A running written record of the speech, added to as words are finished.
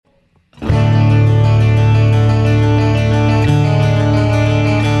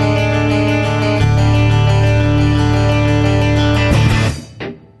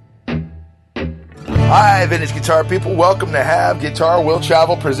Vintage Guitar people, welcome to Have Guitar Will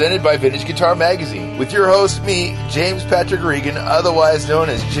Travel, presented by Vintage Guitar Magazine, with your host, me, James Patrick Regan, otherwise known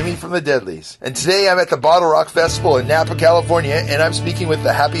as Jimmy from the Deadlies. And today I'm at the Bottle Rock Festival in Napa, California, and I'm speaking with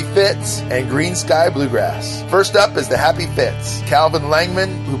the Happy Fitz and Greensky Bluegrass. First up is the Happy Fitz, Calvin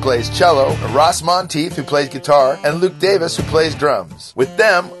Langman, who plays cello, Ross Monteith, who plays guitar, and Luke Davis, who plays drums. With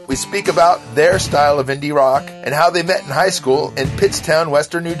them, we speak about their style of indie rock and how they met in high school in Pittstown,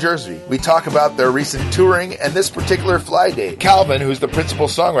 Western New Jersey. We talk about their recent touring and this particular fly date. Calvin, who's the principal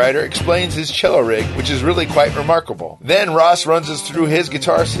songwriter, explains his cello rig, which is really quite remarkable. Then Ross runs us through his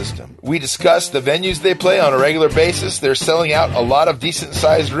guitar system. We discuss the venues they play on a regular basis. They're selling out a lot of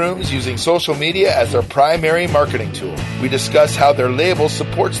decent-sized rooms using social media as their primary marketing tool. We discuss how their label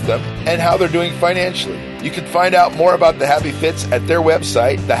supports them and how they're doing financially. You can find out more about the Happy Fitz at their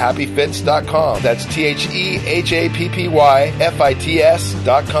website, thehappyfits.com. That's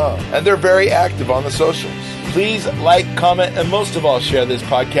TheHappyFits.com. And they're very active on the socials. Please like, comment, and most of all, share this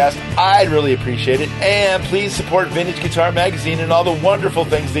podcast. I'd really appreciate it. And please support Vintage Guitar Magazine and all the wonderful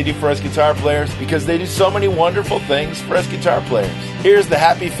things they do for us guitar players, because they do so many wonderful things for us guitar players. Here's the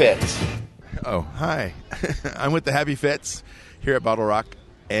Happy Fitz. Oh, hi. I'm with the Happy Fitz here at Bottle Rock,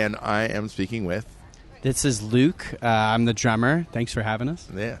 and I am speaking with... This is Luke. I'm the drummer. Thanks for having us.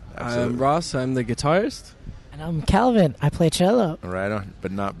 Yeah, absolutely. I'm Ross. I'm the guitarist. And I'm Calvin. I play cello. Right on,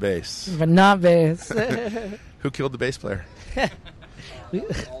 but not bass. But not bass. Who killed the bass player?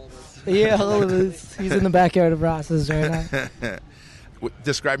 Yeah, all of us. He's in the backyard of Ross's right now.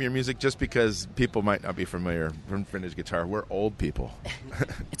 Describe your music, just because people might not be familiar from vintage guitar. We're old people.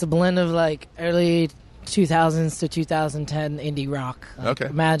 It's a blend of like early 2000s to 2010 indie rock. Like, okay.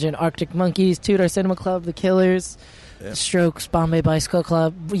 Imagine Arctic Monkeys, Tudor Cinema Club, The Killers, The Strokes, Bombay Bicycle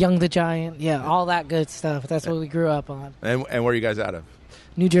Club, Young the Giant. Yeah, all that good stuff. That's what we grew up on. And where are you guys out of?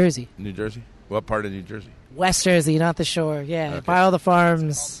 New Jersey. New Jersey? What part of New Jersey? West Jersey, not the shore. Yeah, Okay. by all the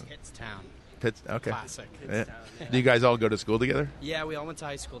farms. Pittstown. Okay. Classic. Yeah. Do you guys all go to school together? Yeah, we all went to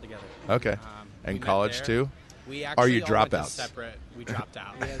high school together. Okay. We And met college there. too? We Are actually you all went to dropouts? separate. We dropped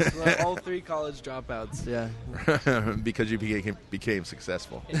out. Yes, we're all three college dropouts. Yeah. Because you became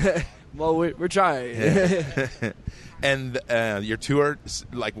successful. Well, we're trying. Yeah. And your tour,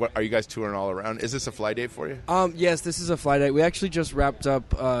 like, what are you guys touring all around? Is this a fly date for you? Yes, this is a fly date. We actually just wrapped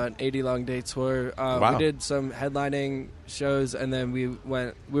up an 80-long day tour. Wow. We did some headlining shows, and then we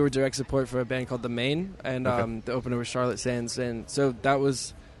were direct support for a band called The Main, and Okay. the opener was Charlotte Sands. And so that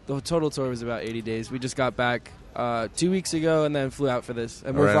was, the total tour was about 80 days. We just got back 2 weeks ago and then flew out for this,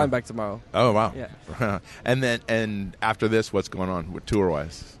 and we're Right flying on. back tomorrow. Oh, wow. Yeah. And after this, what's going on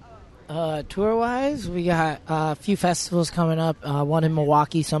tour-wise? Tour-wise, we got a few festivals coming up. One in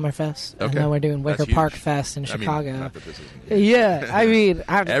Milwaukee, Summerfest. Okay. And then we're doing Wicker That's Park huge. Fest in Chicago. I mean, not that this isn't huge. Yeah, I mean...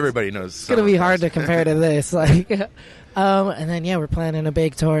 Everybody knows. It's going to be hard to compare to this. Like, and then, we're planning a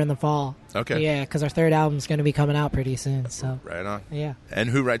big tour in the fall. Okay. Yeah, because our third album's going to be coming out pretty soon. So Right on. Yeah. And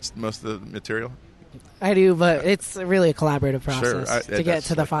who writes most of the material? I do, but it's really a collaborative process to get that's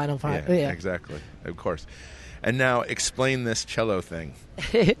to the like- final part. Yeah, Yeah. exactly. Of course. And now explain this cello thing.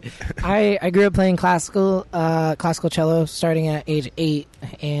 I grew up playing classical cello starting at age 8.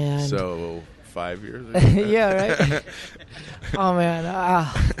 And So 5 years ago? yeah, right? Oh, man.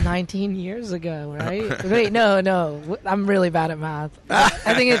 19 years ago, right? Wait, no. I'm really bad at math.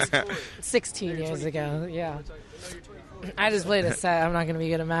 I think it's 16 years ago. Yeah. I just played a set. I'm not going to be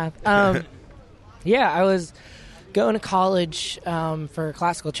good at math. Yeah, I was going to college for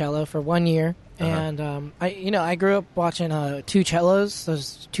classical cello for 1 year. And I grew up watching two cellos,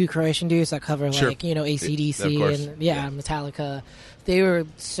 those two Croatian dudes that cover Sure. AC/DC Of course. and Metallica. They were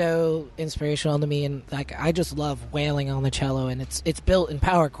so inspirational to me, and like I just love wailing on the cello, and it's built in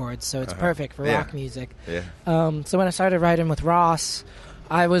power chords, so it's perfect for rock music. Yeah. So when I started writing with Ross,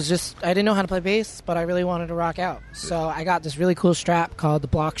 I didn't know how to play bass, but I really wanted to rock out. So I got this really cool strap called the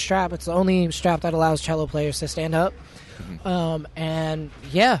block strap. It's the only strap that allows cello players to stand up.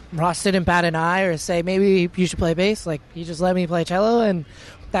 Ross didn't bat an eye or say maybe you should play bass. Like, he just let me play cello, and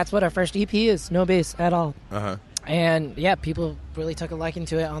that's what our first EP is. No bass at all. And people really took a liking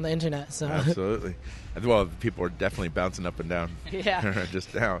to it on the internet. So Absolutely. Well, people are definitely bouncing up and down. Yeah.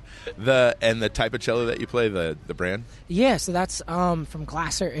 Just down. The type of cello that you play, the brand? Yeah, so that's from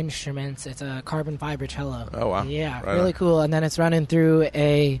Glasser Instruments. It's a carbon fiber cello. Oh, wow. Yeah, Right really on. cool. And then it's running through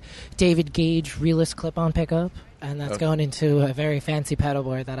a David Gage Realist clip-on pickup. And that's going into a very fancy pedal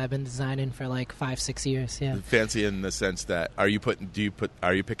board that I've been designing for like 5-6 years. Yeah. Fancy in the sense that are you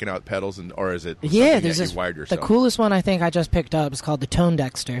picking out pedals or is it Yeah, something there's that this. you wired The yourself? coolest one I think I just picked up. It's called the Tone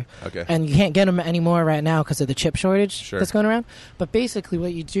Dexter. Okay. And you can't get them anymore right now because of the chip shortage that's going around. But basically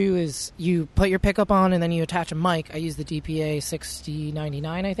what you do is you put your pickup on and then you attach a mic. I use the DPA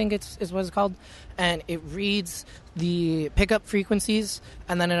 6099, I think is what it's called. And it reads the pickup frequencies,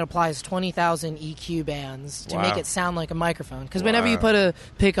 and then it applies 20,000 EQ bands to make it sound like a microphone. Because whenever you put a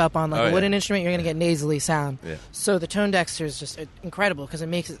pickup on a wooden instrument, you're going to get nasally sound. Yeah. So the Tone Dexter is just incredible because it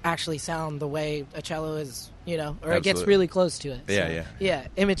makes it actually sound the way a cello is, or Absolutely. it gets really close to it. Yeah.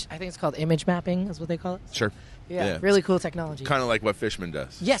 Image. I think it's called image mapping is what they call it. Sure. Yeah, really cool technology. Kind of like what Fishman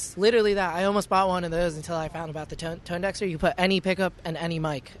does. Yes, literally that. I almost bought one of those until I found about the Tone Dexter. You put any pickup and any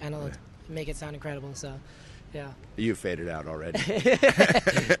mic, and it'll make it sound incredible. So, yeah. You faded out already. It's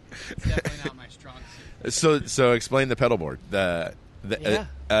definitely not my strong suit. So explain the pedal board. Is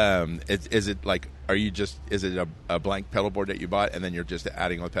it like? Is it a blank pedal board that you bought and then you're just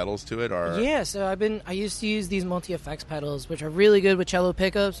adding the pedals to it, or? Yeah, so I used to use these multi-effects pedals, which are really good with cello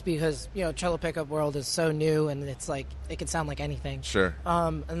pickups because cello pickup world is so new and it's like it can sound like anything. Sure.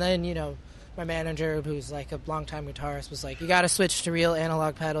 And then my manager, who's like a longtime guitarist, was like, "You got to switch to real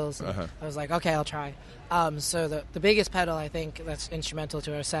analog pedals." I was like, "Okay, I'll try." So the biggest pedal I think that's instrumental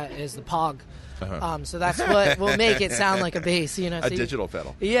to our set is the Pog. So that's what will make it sound like a bass, A digital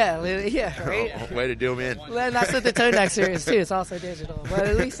pedal. Yeah, right. Way to do them in. Well, and that's what the Tone Dexter is too. It's also digital, but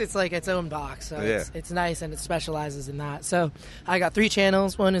at least it's like its own box, so it's nice and it specializes in that. So I got 3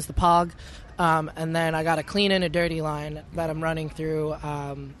 channels. One is the Pog, and then I got a clean and a dirty line that I'm running through.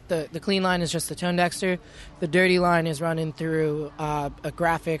 The clean line is just the Tone Dexter. The dirty line is running through a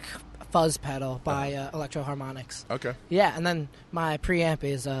graphic fuzz pedal by Electro Harmonics. Okay. Yeah, and then my preamp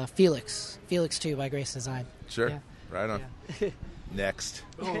is Felix 2 by Grace Design. Sure. Yeah. Right on. Yeah. Next.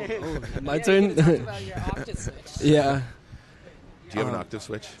 My turn. You talked about your octave switch. Yeah. Do you have an octave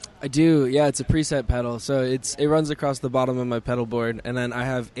switch? I do. Yeah, it's a preset pedal, so it runs across the bottom of my pedal board, and then I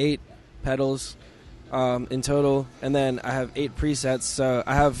have 8 pedals in total, and then I have 8 presets. So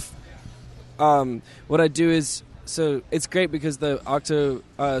I have what I do is. So it's great because the octo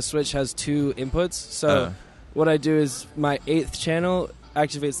switch has 2 inputs. So what I do is my 8th channel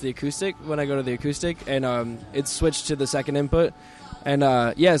activates the acoustic when I go to the acoustic, and it's switched to the second input. And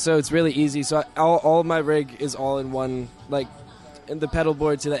so it's really easy. So all my rig is all in one, like in the pedal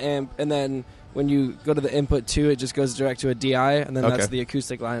board to the amp, and then when you go to the input 2, it just goes direct to a DI, and then that's the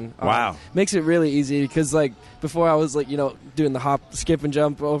acoustic line. Wow. Makes it really easy because, like, before I was, like, doing the hop, skip, and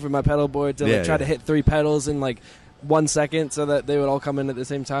jump over my pedal board to try to hit 3 pedals in, like, 1 second so that they would all come in at the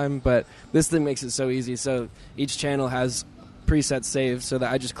same time. But this thing makes it so easy. So each channel has presets saved so that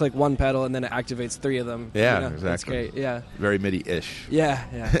I just click 1 pedal and then it activates 3 of them. Yeah, exactly. That's great. Yeah. Very MIDI-ish. Yeah.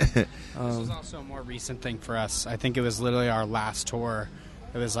 This was also a more recent thing for us. I think it was literally our last tour.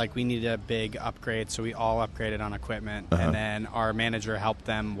 It was like we needed a big upgrade, so we all upgraded on equipment, and then our manager helped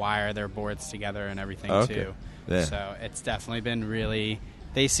them wire their boards together and everything too. Yeah. So it's definitely been really.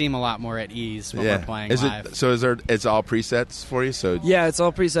 They seem a lot more at ease when we're playing live. It's all presets for you? So yeah, it's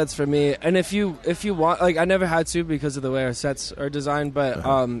all presets for me. And if you want, like, I never had to because of the way our sets are designed, but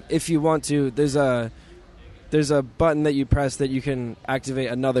if you want to, there's a button that you press that you can activate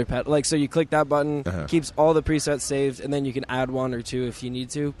another pedal. Like, so you click that button, keeps all the presets saved, and then you can add 1 or 2 if you need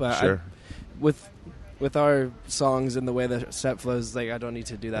to. But with our songs and the way the set flows, like, I don't need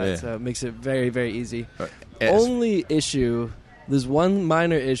to do that. So it makes it very, very easy. Only issue. There's one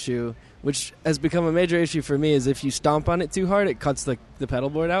minor issue, which has become a major issue for me, is if you stomp on it too hard, it cuts the pedal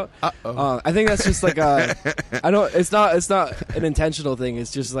board out. I think that's just like it's not an intentional thing.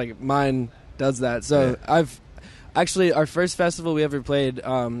 It's just like mine does that. So I've actually, our first festival we ever played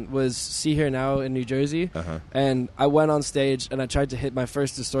was See Here Now in New Jersey, and I went on stage and I tried to hit my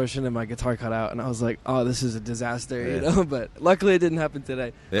first distortion and my guitar cut out, and I was like, "Oh, this is a disaster," But luckily, it didn't happen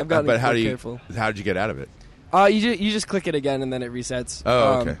today. I've gotten careful. How did you get out of it? You just click it again and then it resets.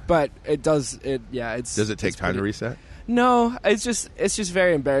 Okay. But it does it. Yeah, it's. Does it take time to reset? No, it's just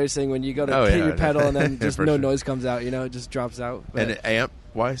very embarrassing when you go to hit your pedal and then just no noise comes out. It just drops out. But. And amp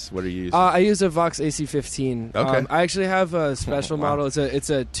wise, what are you using? I use a Vox AC15. Okay. I actually have a special model. It's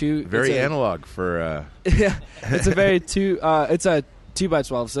a 2. Very analog for. Yeah, it's a very 2. It's a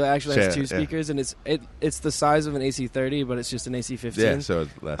 2x12, so it actually has 2 speakers, and it's the size of an AC30, but it's just an AC15. Yeah, so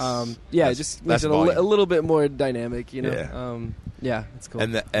it's less. It just makes it a little bit more dynamic, Yeah, it's cool.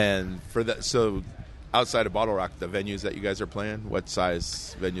 And for that, so outside of Bottle Rock, the venues that you guys are playing, what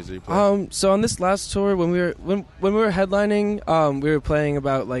size venues are you playing? So on this last tour, when we were headlining, we were playing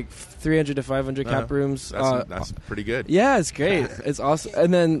about like 300 to 500 cap rooms. That's pretty good. Yeah, it's great. It's awesome.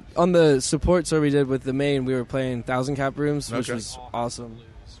 And then on the support tour we did with the main, we were playing 1,000 cap rooms, which was awesome.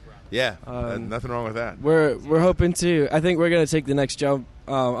 Yeah, nothing wrong with that. We're hoping to. I think we're going to take the next jump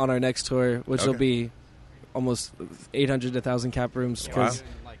on our next tour, which will be almost 800 to 1,000 cap rooms. Wow.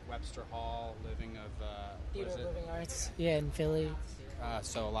 Like Webster Hall, Living Arts, in Philly.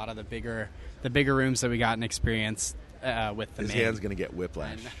 So a lot of the bigger rooms that we got an experience with the His hand's going to get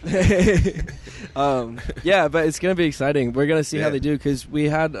whiplash. Yeah, but it's going to be exciting. We're going to see how they do, because we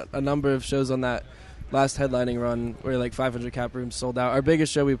had a number of shows on that last headlining run where like 500 cap rooms sold out. Our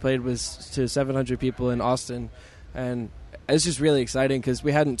biggest show we played was to 700 people in Austin, and it's just really exciting because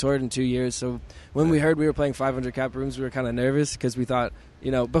we hadn't toured in 2 years. So when we heard we were playing 500 cap rooms, we were kind of nervous because we thought,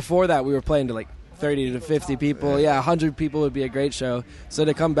 before that we were playing to like 30 to 50 people. 100 people would be a great show. So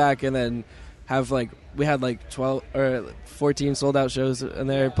to come back and then have we had 12 or 14 sold out shows, and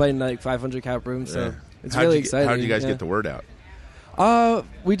they're playing like 500 cap rooms. So it's really exciting. How did you guys get the word out?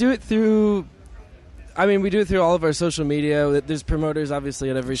 We do it through. We do it through all of our social media. There's promoters, obviously,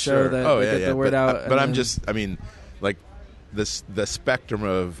 at every show that get the word out. But the spectrum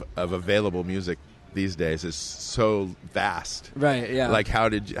of available music these days is so vast. Right, yeah. Like, how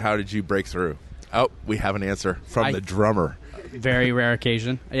did you break through? Oh, we have an answer from the drummer. Very rare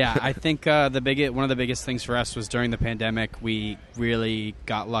occasion. Yeah, I think one of the biggest things for us was during the pandemic, we really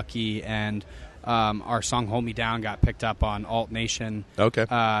got lucky, and our song "Hold Me Down" got picked up on Alt Nation. Okay.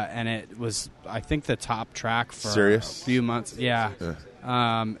 And it was, I think, the top track for Serious? a few months. Yeah.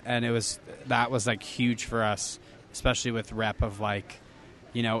 And that was like huge for us, especially with rep of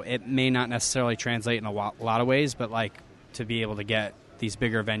it may not necessarily translate in a lot of ways, but to be able to get these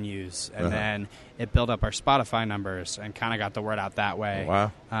bigger venues, and then it built up our Spotify numbers and kind of got the word out that way.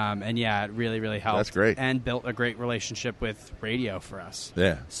 Wow. And it really, really helped. That's great. And built a great relationship with radio for us.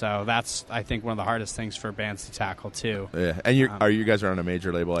 Yeah. So that's, I think, one of the hardest things for bands to tackle too. Yeah. And you guys are on a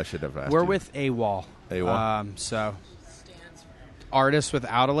major label? I should have asked. We're you. with AWOL. AWOL. So artists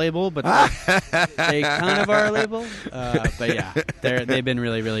without a label, but they kind of are a label. But yeah, they've been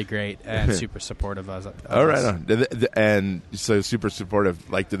really, really great and super supportive of us. All right, on. And so super supportive.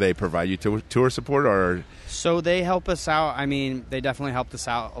 Do they provide you tour support, or? So they help us out. They definitely helped us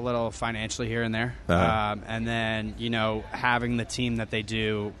out a little financially here and there. And then, having the team that they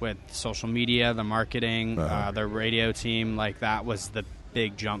do with social media, the marketing, the radio team, that was the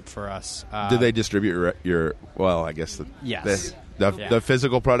big jump for us. Did they distribute your I guess yes. The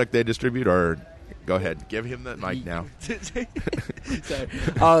physical product they distribute, or go ahead, give him the mic now. Sorry.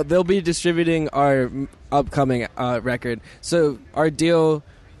 They'll be distributing our upcoming record. So our deal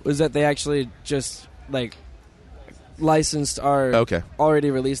was that they actually just licensed our already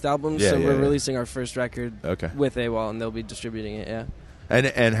released albums. So we're releasing our first record with AWOL, and they'll be distributing it. Yeah.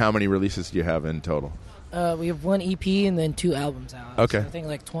 And how many releases do you have in total? We have one EP and then 2 albums out. Okay. So I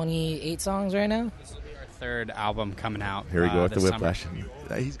think 28 songs right now. Third album coming out. Here we go with the whiplash.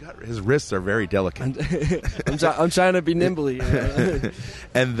 He's got his wrists are very delicate. I'm trying to be nimble.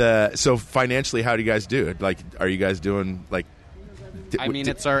 And so financially, how do you guys do it? Are you guys doing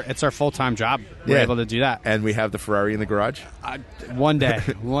it's our full-time job. We're able to do that. And we have the Ferrari in the garage. One day.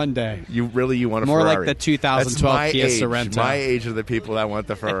 You want a more Ferrari? Like the 2012 Kia Sorento. My age are the people that want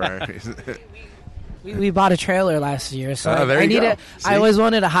the Ferraris. We bought a trailer last year, so there you go. I always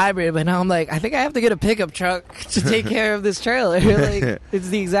wanted a hybrid, but now I'm I think I have to get a pickup truck to take care of this trailer. It's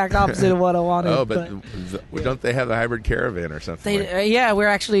the exact opposite of what I wanted. Oh, but don't they have the hybrid Caravan or something?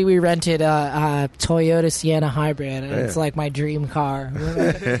 We rented a Toyota Sienna hybrid, and it's my dream car.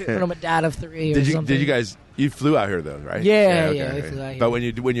 When I'm a dad of 3 or something. Did you guys? You flew out here though, right? Yeah, we flew out here. But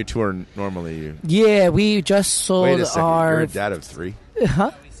when you tour normally, we just sold Wait a second, our. You're a dad of 3? Huh?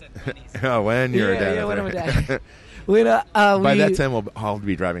 When you're a dad of 3. When I'm a dad. By that time, we'll all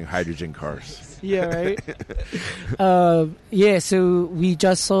be driving hydrogen cars. Yeah, right? So we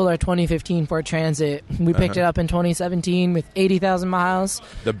just sold our 2015 Ford Transit. We picked it up in 2017 with 80,000 miles.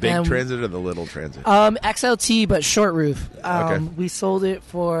 The big Transit or the little Transit? XLT, but short roof. Okay. We sold it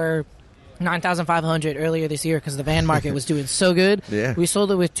for $9,500 earlier this year because the van market was doing so good. Yeah. We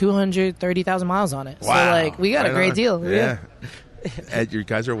sold it with 230,000 miles on it. Wow. So we got a great deal. Yeah. And you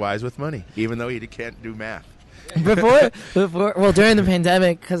guys are wise with money, even though you can't do math. During the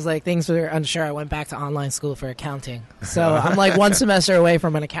pandemic, because things were unsure, I went back to online school for accounting. So I'm one semester away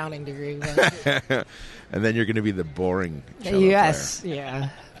from an accounting degree. And then you're going to be the boring cello player. Yeah.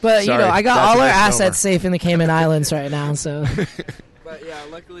 But Sorry, I got all our assets safe in the Cayman Islands right now. So. But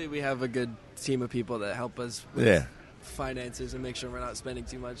luckily we have a good team of people that help us with finances and make sure we're not spending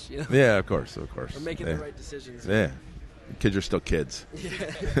too much. Yeah, of course. We're making the right decisions. Yeah. Kids are still kids.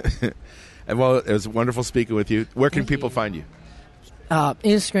 Yeah. And it was wonderful speaking with you. Where can people find you?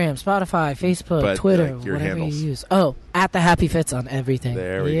 Instagram, Spotify, Facebook, But, Twitter, like, your whatever handles. you use. Oh, at the Happy Fits on everything.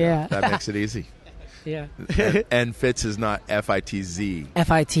 There we go. That makes it easy. Yeah. And Fitz is not F-I-T-Z.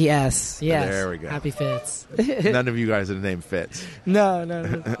 FITS. Yes. There we go. Happy Fits. None of you guys are named Fitz. No.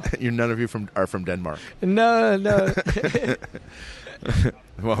 None of you are from Denmark. No.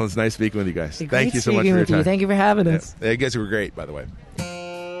 Well, it's nice speaking with you guys. Great Thank you so much for speaking your with you. time. Thank you for having us. Yeah, you guys were great, by the way.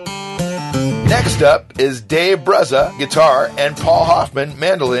 Next up is Dave Bruzza, guitar, and Paul Hoffman,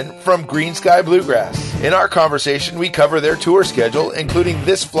 mandolin, from Greensky Bluegrass. In our conversation, we cover their tour schedule, including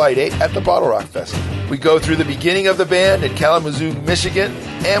this flight date at the Bottle Rock Festival. We go through the beginning of the band in Kalamazoo, Michigan,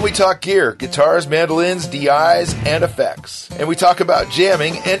 and we talk gear, guitars, mandolins, DIs, and effects. And we talk about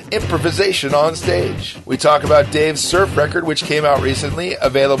jamming and improvisation on stage. We talk about Dave's surf record, which came out recently,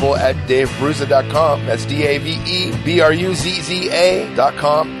 available at davebruzza.com. That's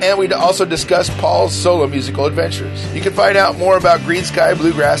DAVEBRUZZA.com. And we also discuss Paul's solo musical adventures. You can find out more about Greensky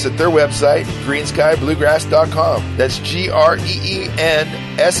Bluegrass at their website, greenskybluegrass.com. That's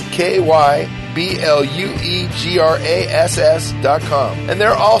GREENSKYBLUEGRASS.com. And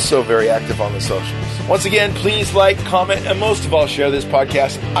they're also very active on the socials. Once again, please like, comment, and most of all, share this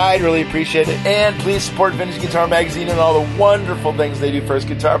podcast. I'd really appreciate it. And please support Vintage Guitar Magazine and all the wonderful things they do for us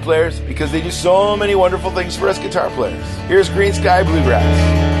guitar players, because they do so many wonderful things for us guitar players. Here's Greensky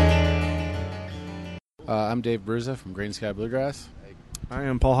Bluegrass. I'm Dave Bruzza from Greensky Bluegrass. I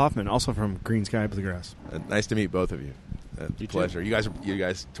am Paul Hoffman, also from Greensky Bluegrass. Nice to meet both of you. You Pleasure. You guys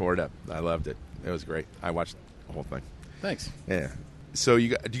tore it up. I loved it. It was great. I watched the whole thing. Thanks. Yeah. So do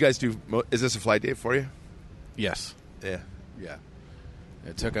you guys do? Is this a flight date for you? Yes. Yeah. Yeah.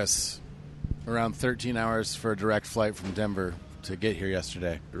 It took us around 13 hours for a direct flight from Denver to get here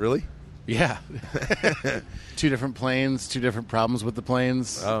yesterday. Really? Yeah. 2 different planes, 2 different problems with the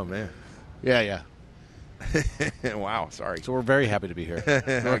planes. Oh man. Yeah. Wow. Sorry. So we're very happy to be here.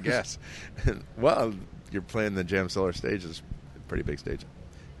 I guess. Well, you're playing the Jam Cellar stage. Is a pretty big stage,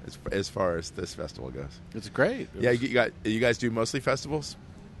 as far as this festival goes. It's great. Yeah. You guys do mostly festivals?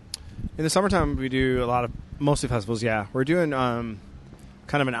 In the summertime, we do mostly festivals, yeah. We're doing kind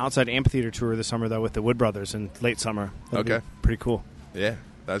of an outside amphitheater tour this summer, though, with the Wood Brothers in late summer. That'll be pretty cool. Yeah,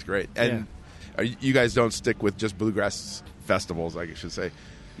 that's great. And you guys don't stick with just bluegrass festivals, I should say.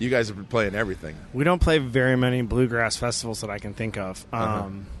 You guys have been playing everything. We don't play very many bluegrass festivals that I can think of.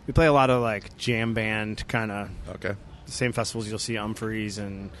 We play a lot of like jam band kind of the same festivals you'll see Umphreys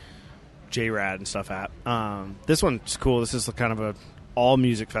and J-Rad and stuff at. This one's cool. This is kind of a all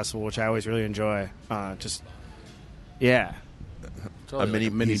music festival, which I always really enjoy. A Totally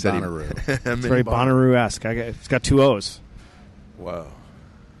mini Bonnaroo. It's very Bonnaroo-esque. It's got 2 O's. Whoa.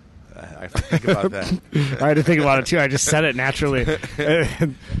 I have to think about that. I had to think about it, too. I just said it naturally.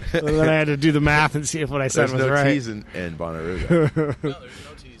 And then I had to do the math and see if what I said was right. There's no T's in Bonnaroo. No, there's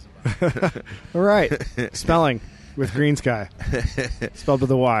no T's in Bonnaroo. All right. Spelling with Greensky. Spelled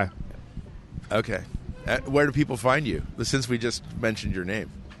with a Y. Okay. Where do people find you? Since we just mentioned your name.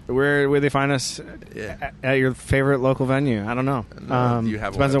 Where they find us? At your favorite local venue. I don't know. You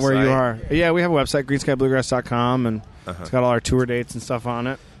have depends on where you are. Yeah, we have a website, greenskybluegrass.com, and it's got all our tour dates and stuff on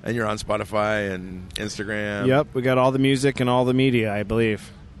it. And you're on Spotify and Instagram. Yep, we got all the music and all the media, I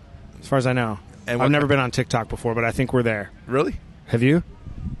believe, as far as I know. And I've never been on TikTok before, but I think we're there. Really? Have you?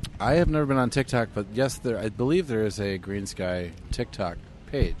 I have never been on TikTok, but yes, I believe there is a Greensky TikTok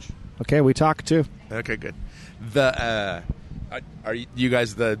page. Okay, we talk too. Okay, good. Are you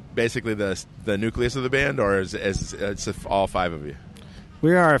guys basically the nucleus of the band, or is it's all 5 of you?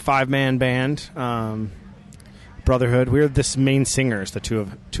 We are a 5-man band, brotherhood. We're the main singers, the two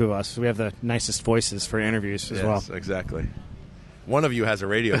of us. We have the nicest voices for interviews as well. Yes, exactly. One of you has a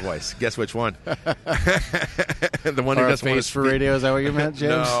radio voice. Guess which one? The one who doesn't want to for radio. Is that what you meant,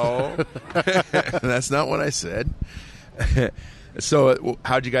 James? No, that's not what I said. So,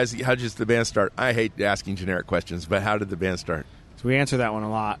 how did the band start? I hate asking generic questions, but how did the band start? So we answer that one a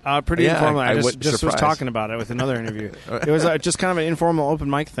lot. Pretty informal. I just was talking about it with another interview. It was just kind of an informal open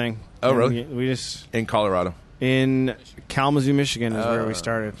mic thing. Oh, really? We just in Colorado. In Kalamazoo, Michigan is where we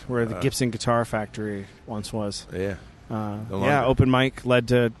started, where the Gibson Guitar Factory once was. Yeah. Open mic led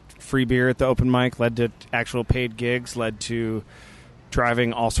to free beer at the open mic, led to actual paid gigs, led to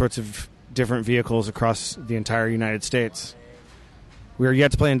driving all sorts of different vehicles across the entire United States. We are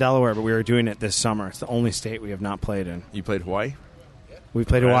yet to play in Delaware, but we are doing it this summer. It's the only state we have not played in. You played Hawaii? We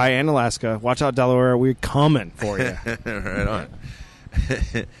played Hawaii and Alaska. Watch out, Delaware. We're coming for you. Right on.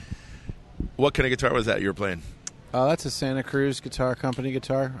 What kind of guitar was that you were playing? That's a Santa Cruz Guitar Company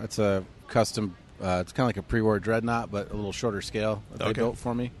guitar. It's a custom. It's kind of like a pre-war dreadnought, but a little shorter scale that they built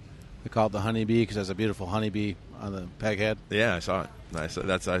for me. They call it the Honeybee because it has a beautiful honeybee the peg head. Yeah, I saw it. Nice.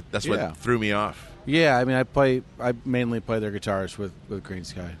 That's Yeah. what threw me off. Yeah, I mean, I mainly play their guitars with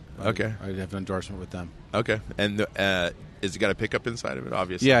Greensky. Okay. I have an endorsement with them. Okay. And is it got a pickup inside of it?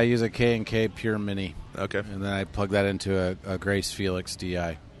 Obviously. Yeah, I use a K&K Pure Mini. Okay. And then I plug that into a Grace Felix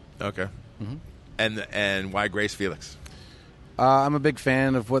DI. Okay. Mm-hmm. And why Grace Felix? I'm a big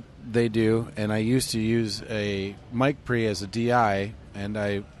fan of what they do, and I used to use a mic pre as a DI, and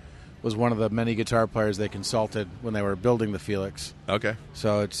I was one of the many guitar players they consulted when they were building the Felix. Okay.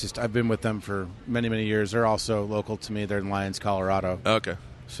 So it's just I've been with them for many, many years. They're also local to me. They're in Lyons, Colorado. Okay.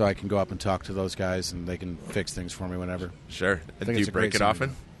 So I can go up and talk to those guys, and they can fix things for me whenever. Sure. I think Do it's you a break great it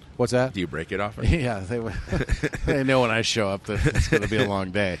often? What's that? Do you break it often? Yeah, they know when I show up that it's going to be a long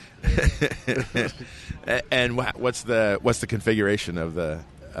day. And what's the configuration of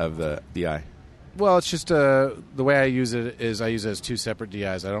the DI? Well, it's just the way I use it is I use it as two separate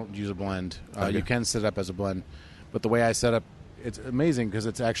DIs. I don't use a blend. Okay. You can set it up as a blend, but the way I set up, it's amazing because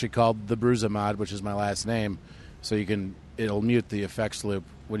it's actually called the Bruiser mod, which is my last name. So it'll mute the effects loop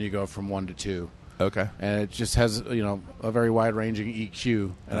when you go from 1 to 2. Okay. And it just has a very wide ranging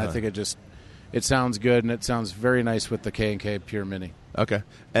EQ, and I think it sounds good, and it sounds very nice with the K&K Pure Mini. Okay.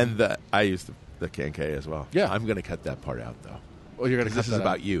 And I use the K&K as well. Yeah. I'm going to cut that part out though. Well, you're going to cut This is that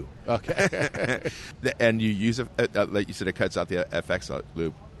about out. you. Okay. And you use like you said, it cuts out the FX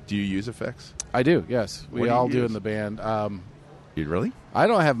loop. Do you use effects? I do. Yes, What we do you all do use? in the band. You really? I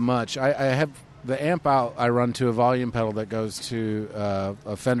don't have much. I have the amp out. I run to a volume pedal that goes to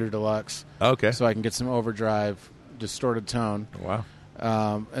a Fender Deluxe, Okay. so I can get some overdrive, distorted tone. Wow.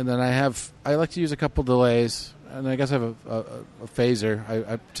 And then I like to use a couple delays, and I guess I have a phaser.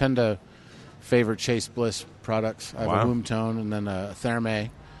 I tend to favor Chase Bliss products. I have Wow. a Womb Tone and then a Therme.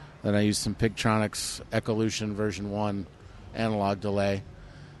 Then I use some Pigtronics Ecolution version 1 analog delay.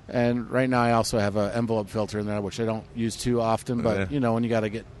 And right now I also have an envelope filter in there, which I don't use too often, but Yeah. when you got to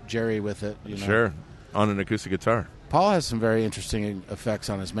get Jerry with it. Sure. On an acoustic guitar. Paul has some very interesting effects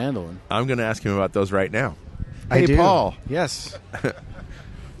on his mandolin. I'm going to ask him about those right now. I Hey, do. Paul. Yes.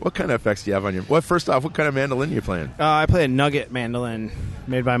 What kind of effects do you have on your? Well, first off, what kind of mandolin are you playing? I play a Nugget mandolin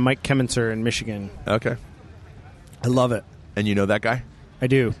made by Mike Kemenser in Michigan. Okay. I love it. And you know that guy? I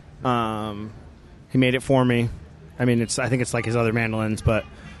do. He made it for me. I mean, I think it's like his other mandolins, but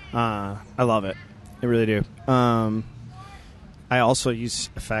I love it. I really do. I also use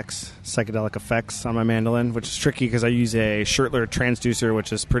psychedelic effects on my mandolin, which is tricky because I use a Schertler transducer,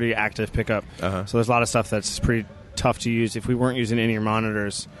 which is pretty active pickup. Uh-huh. So there's a lot of stuff that's pretty tough to use. If we weren't using in-ear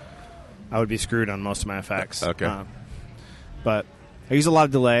monitors, I would be screwed on most of my effects. Okay. But I use a lot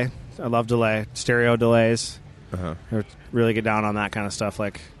of delay. I love delay. Stereo delays. Uh-huh. I really get down on that kind of stuff,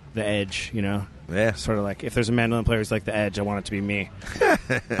 like the Edge, Yeah. Sort of like if there's a mandolin player who's like the Edge, I want it to be me.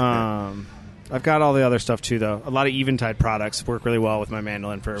 I've got all the other stuff too, though. A lot of Eventide products work really well with my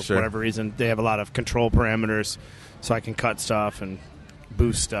mandolin for Sure. whatever reason. They have a lot of control parameters, so I can cut stuff and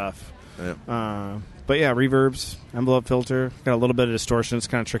boost stuff. Yeah. But yeah, reverbs, envelope filter, got a little bit of distortion. It's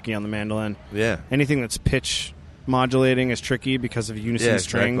kind of tricky on the mandolin. Yeah. Anything that's pitch modulating is tricky because of unison Yeah,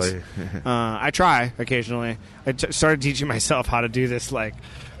 strings. exactly. I try occasionally. I started teaching myself how to do this like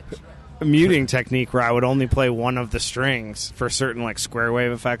muting technique where I would only play one of the strings for certain like square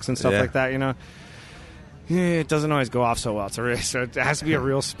wave effects and stuff Yeah. like that. It doesn't always go off so well. So it has to be a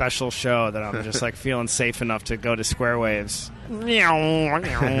real special show that I'm just like feeling safe enough to go to square waves,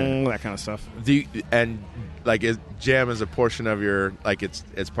 that kind of stuff. Is jam is a portion of your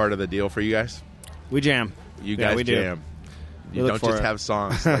it's part of the deal for you guys? We jam. You Yeah, guys we do. jam. You We look don't for just it. have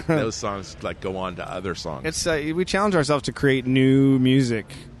songs like those songs go on to other songs. It's we challenge ourselves to create new music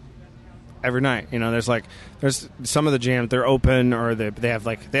every night. There's some of the jams, they're open or they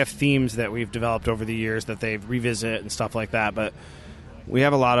have themes that we've developed over the years that they revisit and stuff like that. But we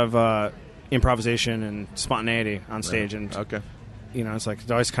have a lot of improvisation and spontaneity on stage, and Okay. it's like it's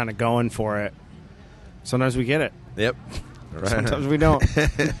always kind of going for it. Sometimes we get it. Yep. Right. Sometimes we don't.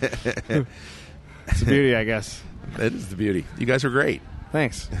 It's the beauty, I guess. It is the beauty. You guys are great.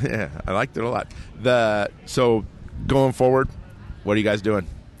 Thanks. Yeah, I liked it a lot. So going forward, what are you guys doing?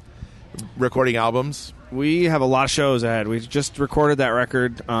 Recording albums? We have a lot of shows ahead. We just recorded that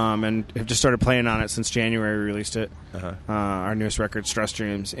record and have just started playing on it since January. We released it. Uh-huh. Our newest record, Stress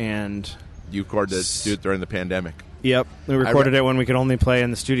Dreams. And You recorded this during the pandemic. yep, we recorded it when we could only play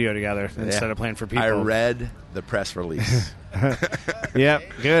in the studio together instead of playing for people. I read the press release. Yep,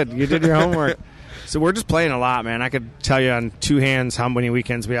 good. You did your homework. So we're just playing a lot, man. I could tell you on two hands how many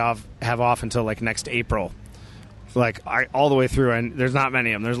weekends we have off until like next April. All the way through, and there's not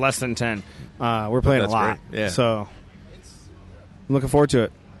many of them. There's less than 10. We're playing a That's lot. great. Yeah. So I'm looking forward to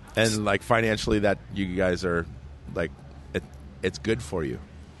it. And financially, that you guys are like it's good for you?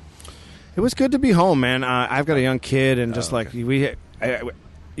 It was good to be home, man. I've got a young kid, and just we'd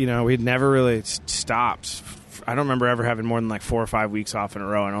never really stopped. I don't remember ever having more than like 4 or 5 weeks off in a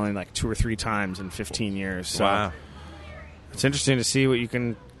row, and only like 2 or 3 times in 15 years. So wow. It's interesting to see what you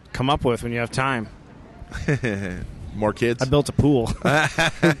can come up with when you have time. More kids? I built a pool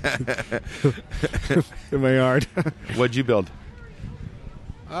in my yard. What'd you build?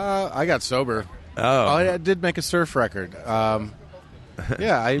 I got sober. Oh, I did make a surf record.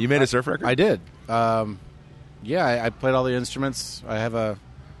 Yeah, you made a surf record? I did. I played all the instruments. I have a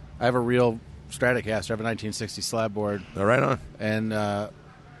real Stratocaster. I have a 1960 slab board. Oh, right on. And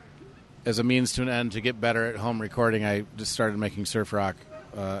as a means to an end, to get better at home recording, I just started making surf rock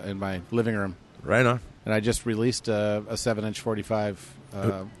in my living room. Right on. And I just released a 7-inch 45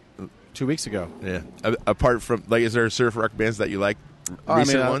 2 weeks ago. Yeah. Apart from, like, is there surf rock bands that you like?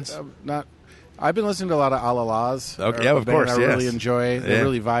 Recent ones? I've been listening to a lot of Alalas. Okay, yeah, of course. I really enjoy. They're Yeah.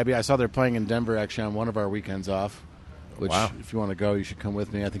 really vibey. I saw they're playing in Denver actually on one of our weekends off. Which, Wow. if you want to go, you should come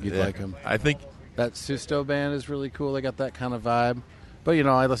with me. I think you'd like them. I think That Susto band is really cool. They got that kind of vibe. But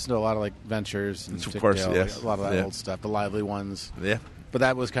I listen to a lot of like Ventures and Of course, Stickdale, yes. a lot of that Yeah. old stuff, the lively ones. yeah. But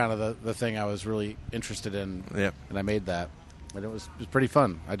that was kind of the thing I was really interested in. Yeah. And I made that. And it was pretty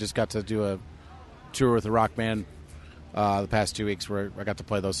fun. I just got to do a tour with a rock band the past 2 weeks where I got to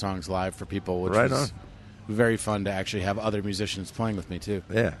play those songs live for people, which Right was on. very fun to actually have other musicians playing with me too.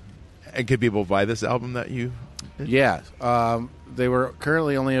 Yeah. And can people buy this album that you did? Yeah. They were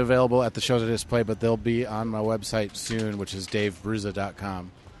currently only available at the shows I just played, but they'll be on my website soon, which is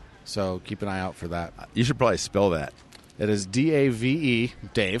davebruza.com. So keep an eye out for that. You should probably spell that. It is Dave,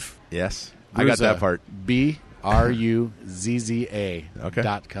 Dave. Yes. I got that part. BRUZZA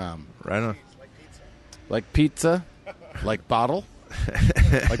Okay. .com. Right on. Like pizza, like bottle,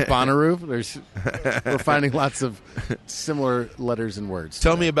 like Bonnaroo. We're finding lots of similar letters and words.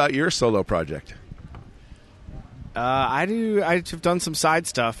 Tell me about your solo project. I've done some side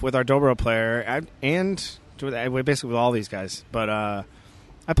stuff with our dobro player basically with all these guys. But I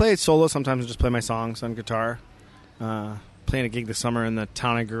play solo sometimes and just play my songs on guitar. Playing a gig this summer in the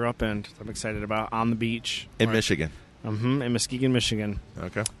town I grew up in. I'm excited about, on the beach In Michigan. in Muskegon, Michigan.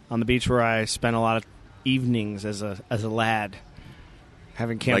 Okay. On the beach where I spent a lot of evenings as a lad,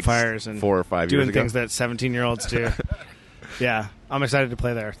 having campfires and 4 or 5 doing years ago. things that 17-year-olds do. Yeah, I'm excited to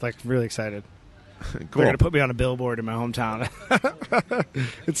play there. Like, really excited. They're Cool. going to put me on a billboard in my hometown.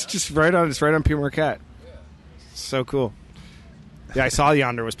 It's just right on Pure Marquette. So cool. Yeah, I saw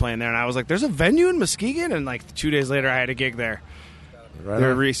Yonder was playing there, and I was like, "There's a venue in Muskegon," and like 2 days later, I had a gig there. Right They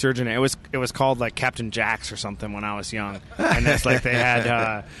were on. resurging it. It was called like Captain Jack's or something when I was young, and it's like they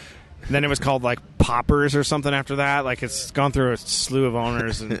had. Then it was called like Poppers or something after that. Like it's gone through a slew of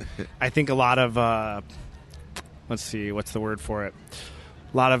owners, and I think a lot of let's see, what's the word for it?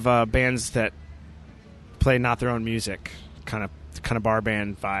 A lot of bands that play not their own music, kind of bar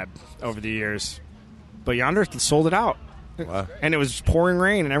band vibe over the years. But Yonder sold it out. Wow. And it was pouring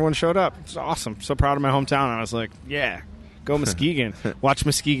rain, and everyone showed up. It was awesome. So proud of my hometown. I was like, yeah, go Muskegon. Watch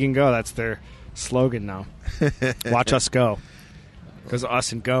Muskegon go. That's their slogan now. Watch us go. Because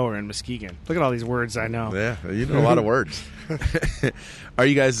us and go are in Muskegon. Look at all these words I know. Yeah, you know a lot of words. Are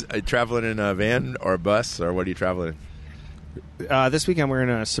you guys traveling in a van or a bus, or what are you traveling in? This weekend we're in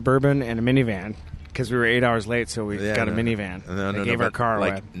a Suburban and a minivan because we were 8 hours late, so we got a minivan. No, I gave our but car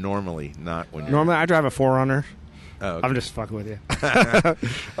away. like normally, not when you're... Normally, I drive a 4Runner. Oh, okay. I'm just fucking with you.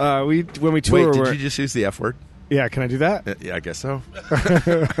 When we tour, Wait, did we're- you just use the F word? yeah, can I do that? Yeah, I guess so.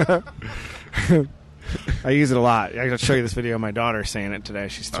 I use it a lot. I got to show you this video of my daughter saying it today.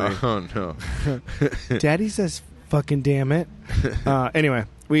 She's 3. Oh, no. Daddy says, "Fucking damn it." Anyway,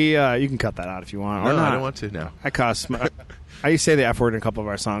 you can cut that out if you want. No, or not. I don't want to, no. I cuss. I used to say the F word in a couple of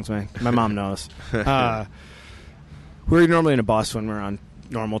our songs, man. My mom knows. We're normally in a bus when we're on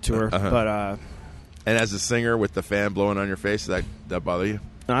normal tour, but And as a singer with the fan blowing on your face, that bother you?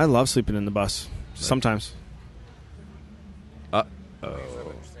 I love sleeping in the bus. Sometimes.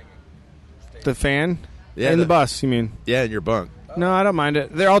 The fan? Yeah, in the bus, you mean? Yeah, in your bunk. No, I don't mind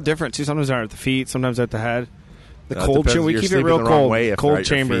it. They're all different, too. Sometimes they're at the feet, sometimes they're at the head. The It cold depends. chamber, we You're keep it sleeping real the wrong cold. way if they're Cold at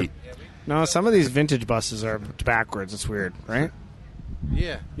your chamber. feet. No, some of these vintage buses are backwards. It's weird, right?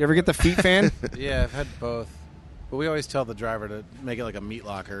 Yeah. You ever get the feet fan? Yeah, I've had both. But we always tell the driver to make it like a meat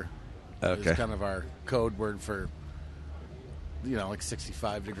locker. Okay. It's kind of our code word for, like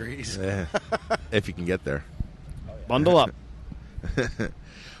 65 degrees. Yeah. If you can get there. Bundle up.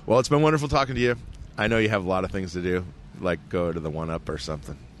 Well, it's been wonderful talking to you. I know you have a lot of things to do, like go to the 1-Up or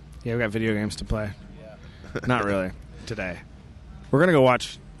something. Yeah, we got video games to play. Not really today. We're gonna go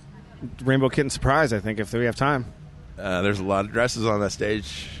watch Rainbow Kitten Surprise, I think, if we have time. There's a lot of dresses on that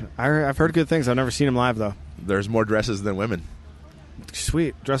stage. I've heard good things. I've never seen him live, though. There's more dresses than women.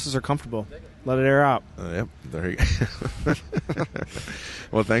 Sweet. Dresses are comfortable. Let it air out. Yep. There you go.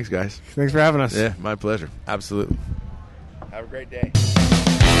 Well, thanks, guys. Thanks for having us. Yeah, my pleasure. Absolutely. Have a great day.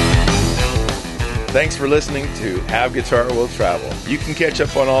 Thanks for listening to Have Guitar Will Travel. You can catch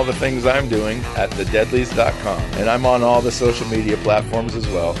up on all the things I'm doing at thedeadlies.com. And I'm on all the social media platforms as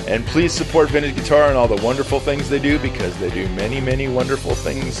well. And please support Vintage Guitar and all the wonderful things they do, because they do many, many wonderful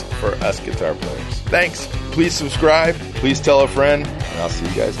things for us guitar players. Thanks. Please subscribe. Please tell a friend. And I'll see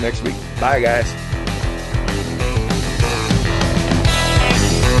you guys next week. Bye, guys.